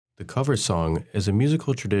The cover song is a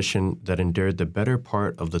musical tradition that endured the better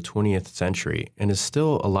part of the 20th century and is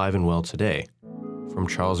still alive and well today. From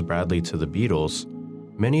Charles Bradley to the Beatles,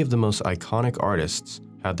 many of the most iconic artists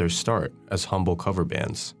had their start as humble cover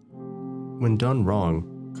bands. When done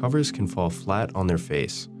wrong, covers can fall flat on their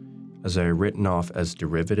face, as they are written off as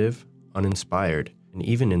derivative, uninspired, and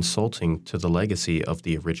even insulting to the legacy of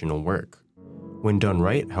the original work. When done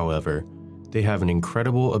right, however, they have an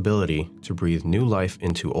incredible ability to breathe new life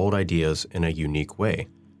into old ideas in a unique way.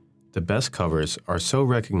 The best covers are so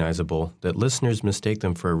recognizable that listeners mistake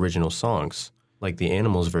them for original songs, like the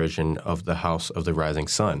Animals version of The House of the Rising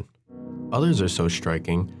Sun. Others are so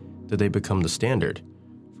striking that they become the standard.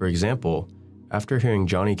 For example, after hearing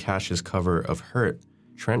Johnny Cash's cover of Hurt,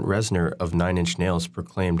 Trent Reznor of Nine Inch Nails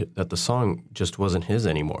proclaimed that the song just wasn't his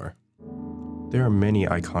anymore. There are many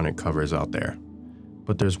iconic covers out there,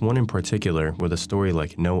 but there's one in particular with a story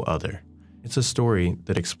like no other. It's a story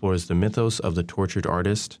that explores the mythos of the tortured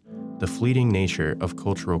artist, the fleeting nature of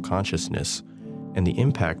cultural consciousness, and the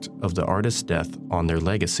impact of the artist's death on their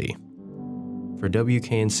legacy. For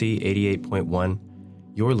WKNC 88.1,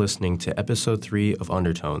 you're listening to Episode 3 of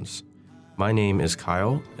Undertones. My name is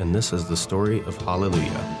Kyle, and this is the story of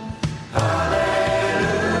Hallelujah.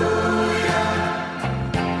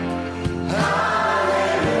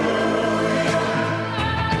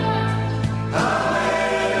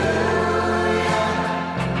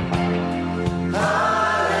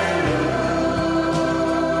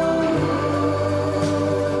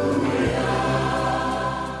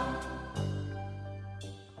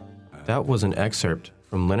 That was an excerpt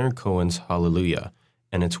from Leonard Cohen's Hallelujah,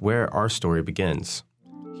 and it's where our story begins.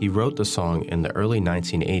 He wrote the song in the early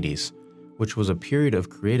 1980s, which was a period of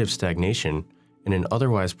creative stagnation in an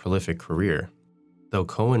otherwise prolific career. Though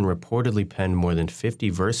Cohen reportedly penned more than 50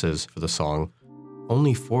 verses for the song,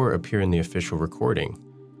 only 4 appear in the official recording.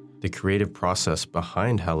 The creative process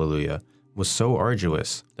behind Hallelujah was so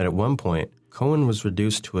arduous that at one point, Cohen was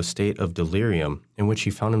reduced to a state of delirium in which he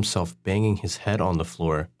found himself banging his head on the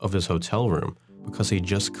floor of his hotel room because he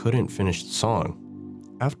just couldn't finish the song.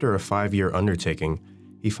 After a 5-year undertaking,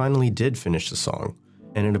 he finally did finish the song,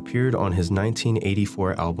 and it appeared on his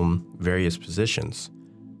 1984 album, Various Positions.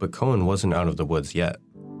 But Cohen wasn't out of the woods yet.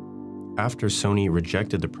 After Sony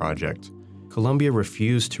rejected the project, Columbia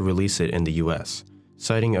refused to release it in the US,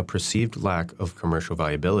 citing a perceived lack of commercial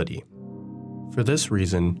viability. For this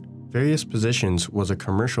reason, Various Positions was a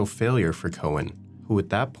commercial failure for Cohen, who at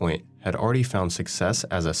that point had already found success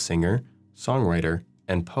as a singer, songwriter,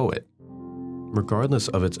 and poet. Regardless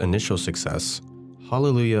of its initial success,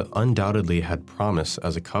 Hallelujah undoubtedly had promise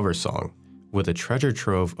as a cover song, with a treasure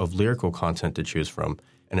trove of lyrical content to choose from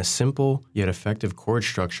and a simple yet effective chord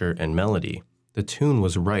structure and melody. The tune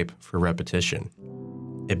was ripe for repetition.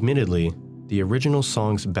 Admittedly, the original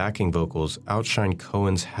song's backing vocals outshine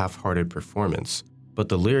Cohen's half-hearted performance, but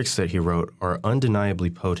the lyrics that he wrote are undeniably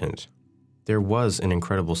potent. There was an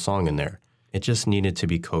incredible song in there. It just needed to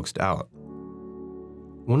be coaxed out.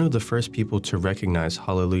 One of the first people to recognize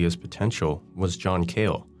Hallelujah's potential was John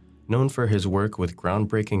Cale, known for his work with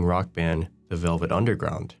groundbreaking rock band The Velvet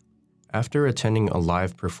Underground. After attending a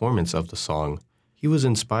live performance of the song, he was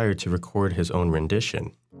inspired to record his own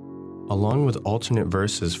rendition. Along with alternate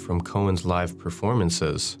verses from Cohen's live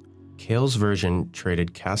performances, Cale's version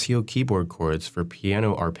traded Casio keyboard chords for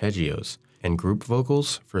piano arpeggios and group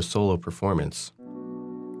vocals for solo performance.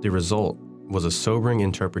 The result was a sobering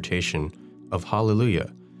interpretation of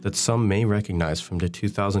Hallelujah that some may recognize from the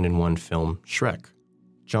 2001 film Shrek.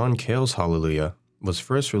 John Cale's Hallelujah was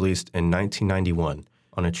first released in 1991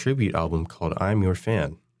 on a tribute album called I'm Your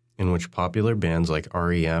Fan, in which popular bands like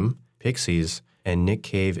R.E.M., Pixies, and Nick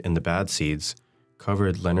Cave and the Bad Seeds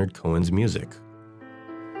covered Leonard Cohen's music.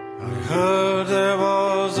 I heard there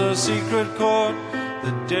was a secret chord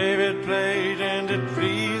that David played and it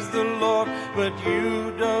pleased the Lord, but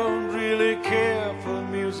you don't really care for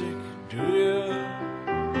music, do you?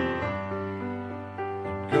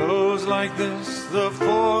 It goes like this: the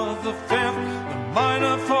fourth, the fifth, the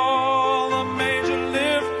minor fall, the major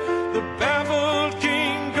lift, the baffled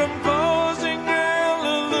king composing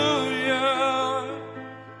hallelujah,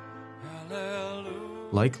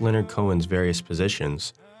 hallelujah. Like Leonard Cohen's Various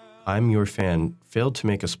Positions, I'm Your Fan failed to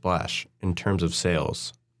make a splash in terms of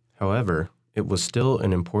sales. However, it was still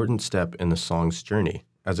an important step in the song's journey,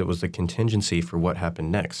 as it was the contingency for what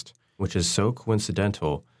happened next, which is so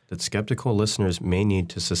coincidental that skeptical listeners may need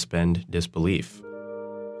to suspend disbelief.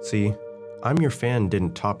 See, I'm Your Fan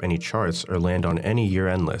didn't top any charts or land on any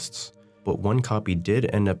year-end lists, but one copy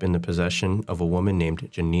did end up in the possession of a woman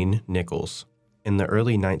named Janine Nichols. In the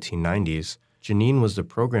early 1990s, Janine was the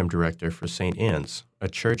program director for St. Anne's, a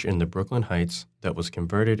church in the Brooklyn Heights that was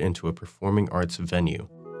converted into a performing arts venue.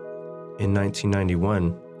 In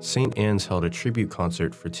 1991, St. Anne's held a tribute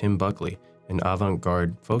concert for Tim Buckley, an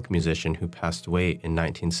avant-garde folk musician who passed away in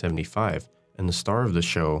 1975, and the star of the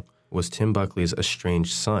show was Tim Buckley's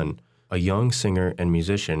estranged son, a young singer and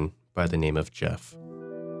musician by the name of Jeff.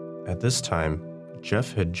 At this time,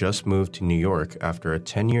 Jeff had just moved to New York after a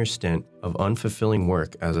 10-year stint of unfulfilling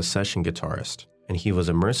work as a session guitarist, and he was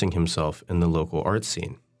immersing himself in the local art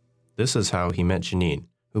scene. This is how he met Janine,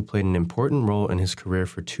 who played an important role in his career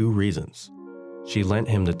for 2 reasons. She lent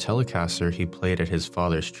him the Telecaster he played at his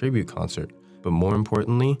father's tribute concert, but more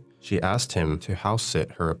importantly, she asked him to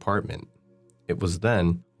house-sit her apartment. It was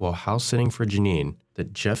then, while house-sitting for Janine,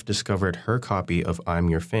 that Jeff discovered her copy of I'm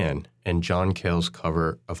Your Fan and John Cale's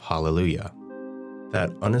cover of Hallelujah.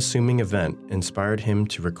 That unassuming event inspired him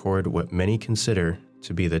to record what many consider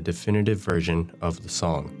to be the definitive version of the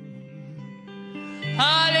song.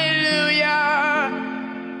 Hallelujah,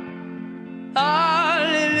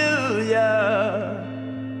 hallelujah,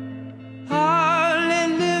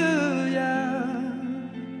 hallelujah,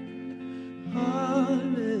 hallelujah.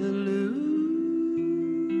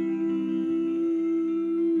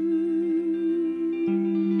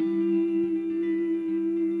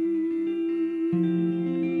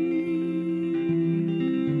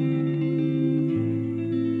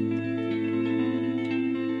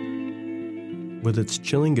 With its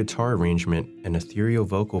chilling guitar arrangement and ethereal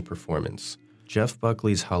vocal performance, Jeff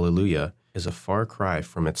Buckley's Hallelujah is a far cry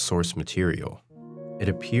from its source material. It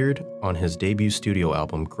appeared on his debut studio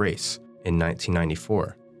album Grace in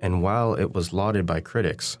 1994, and while it was lauded by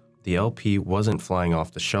critics, the LP wasn't flying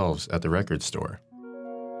off the shelves at the record store.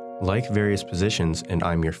 Like Various Positions and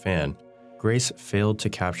I'm Your Fan, Grace failed to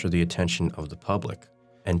capture the attention of the public,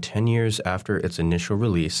 and 10 years after its initial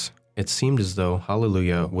release, it seemed as though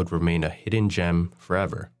Hallelujah would remain a hidden gem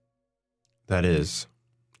forever. That is,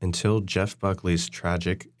 until Jeff Buckley's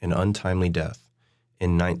tragic and untimely death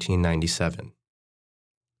in 1997.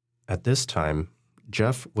 At this time,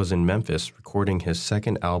 Jeff was in Memphis recording his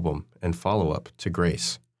second album and follow-up to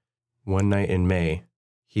Grace. One night in May,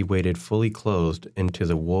 he waded fully clothed into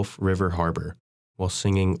the Wolf River Harbor while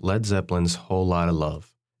singing Led Zeppelin's Whole Lotta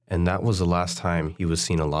Love, and that was the last time he was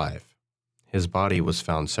seen alive. His body was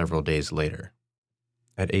found several days later.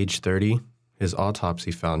 At age 30, his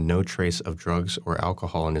autopsy found no trace of drugs or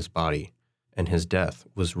alcohol in his body, and his death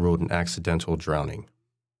was ruled an accidental drowning.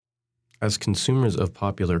 As consumers of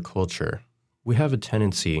popular culture, we have a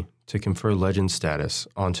tendency to confer legend status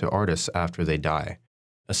onto artists after they die,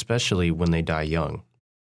 especially when they die young.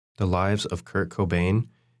 The lives of Kurt Cobain,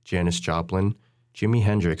 Janis Joplin, Jimi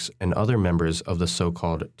Hendrix, and other members of the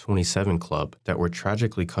so-called 27 Club that were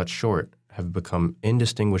tragically cut short have become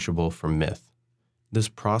indistinguishable from myth. This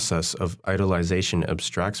process of idolization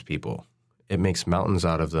abstracts people. It makes mountains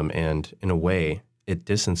out of them and, in a way, it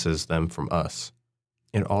distances them from us.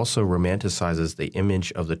 It also romanticizes the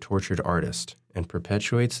image of the tortured artist and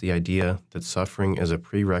perpetuates the idea that suffering is a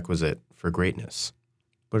prerequisite for greatness.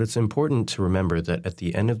 But it's important to remember that at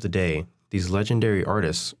the end of the day, these legendary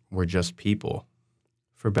artists were just people.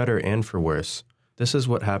 For better and for worse, this is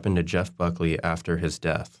what happened to Jeff Buckley after his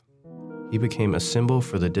death. He became a symbol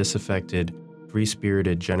for the disaffected,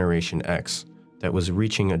 free-spirited Generation X that was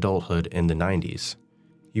reaching adulthood in the 90s.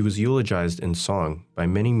 He was eulogized in song by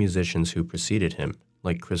many musicians who preceded him,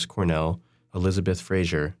 like Chris Cornell, Elizabeth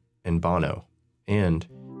Fraser, and Bono. And,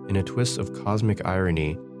 in a twist of cosmic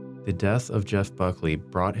irony, the death of Jeff Buckley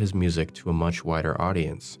brought his music to a much wider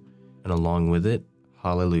audience, and along with it,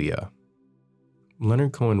 Hallelujah.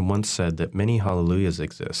 Leonard Cohen once said that many Hallelujahs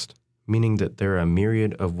exist, meaning that there are a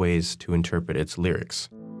myriad of ways to interpret its lyrics.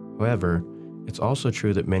 However, it's also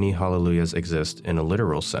true that many Hallelujahs exist in a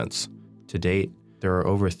literal sense. To date, there are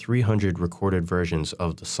over 300 recorded versions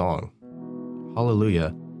of the song.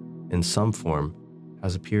 Hallelujah, in some form,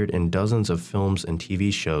 has appeared in dozens of films and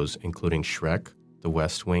TV shows including Shrek, The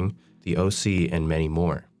West Wing, The O.C., and many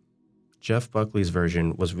more. Jeff Buckley's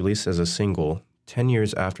version was released as a single 10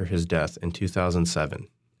 years after his death in 2007,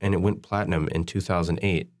 and it went platinum in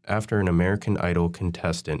 2008 after an American Idol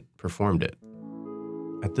contestant performed it.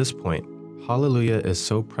 At this point, Hallelujah is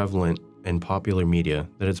so prevalent in popular media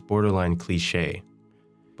that it's borderline cliché.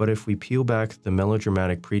 But if we peel back the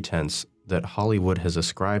melodramatic pretense that Hollywood has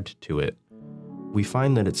ascribed to it, we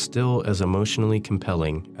find that it's still as emotionally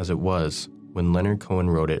compelling as it was when Leonard Cohen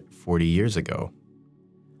wrote it 40 years ago.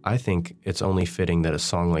 I think it's only fitting that a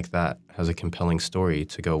song like that has a compelling story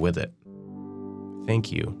to go with it.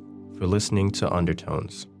 Thank you for listening to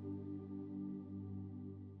Undertones.